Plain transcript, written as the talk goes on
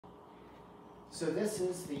So this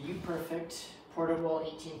is the UPERFECT portable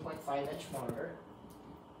 18.5-inch monitor.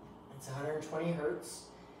 It's 120 hertz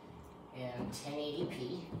and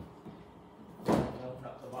 1080p. I'm going to open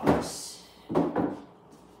up the box.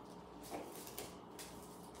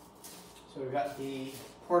 So we've got the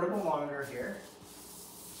portable monitor here.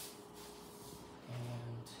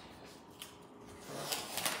 And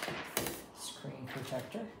screen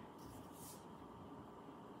protector.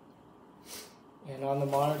 And on the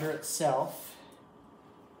monitor itself,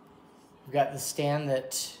 we've got the stand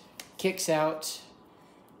that kicks out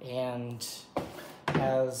and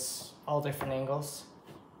has all different angles.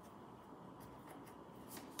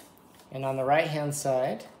 And on the right hand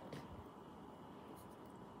side,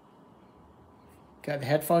 got the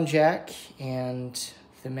headphone jack and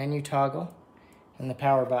the menu toggle and the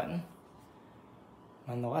power button.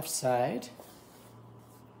 On the left side,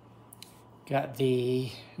 got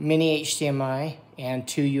the mini HDMI and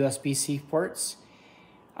 2 USB-C ports.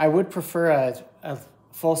 I would prefer a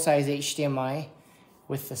full-size HDMI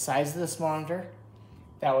with the size of this monitor.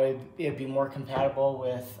 That way it'd be more compatible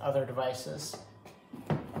with other devices.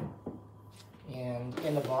 And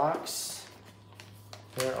in the box,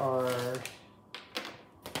 there are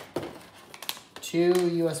 2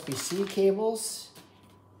 USB-C cables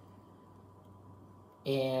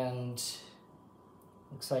and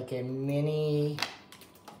looks like a mini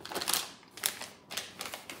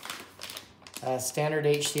standard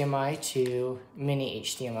HDMI to mini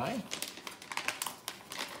HDMI.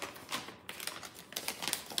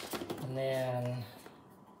 And then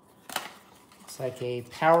looks like a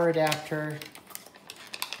power adapter,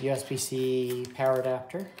 USB-C power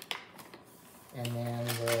adapter, and then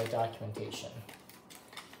the documentation.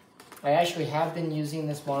 I actually have been using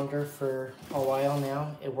this monitor for a while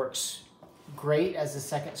now. It works great as a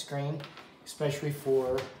second screen, especially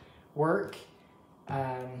for work.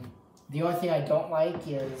 The only thing I don't like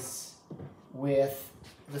is with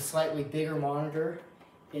the slightly bigger monitor,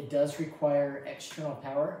 it does require external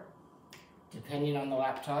power depending on the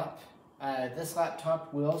laptop. This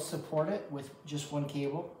laptop will support it with just one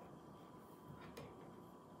cable.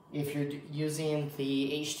 If you're using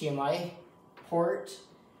the HDMI port,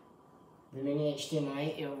 the mini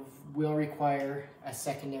HDMI, it will require a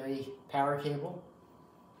secondary power cable.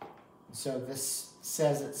 So this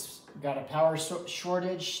says it's got a power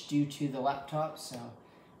shortage due to the laptop, so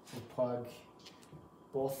we'll plug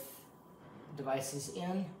both devices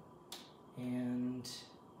in and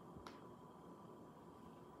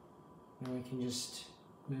then we can just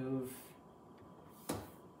move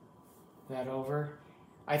that over.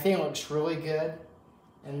 I think it looks really good.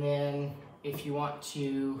 And then if you want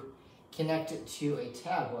to connect it to a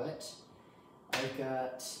tablet, I've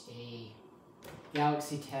got a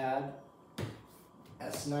Galaxy Tab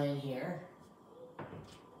S9 here.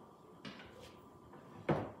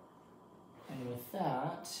 And with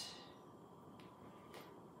that,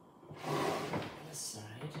 this side,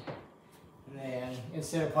 and then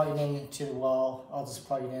instead of plugging it into the wall, I'll just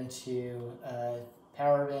plug it into a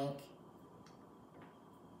power bank.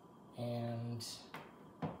 And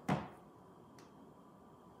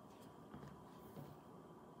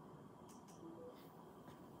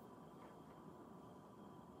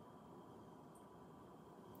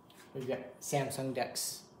we've got Samsung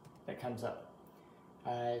DeX that comes up.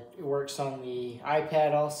 It works on the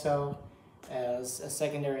iPad also as a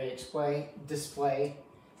secondary display.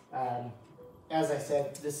 As I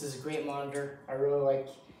said, this is a great monitor. I really like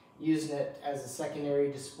using it as a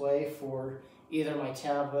secondary display for either my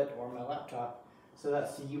tablet or my laptop. So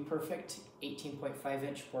that's the UPERFECT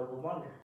 18.5-inch portable monitor.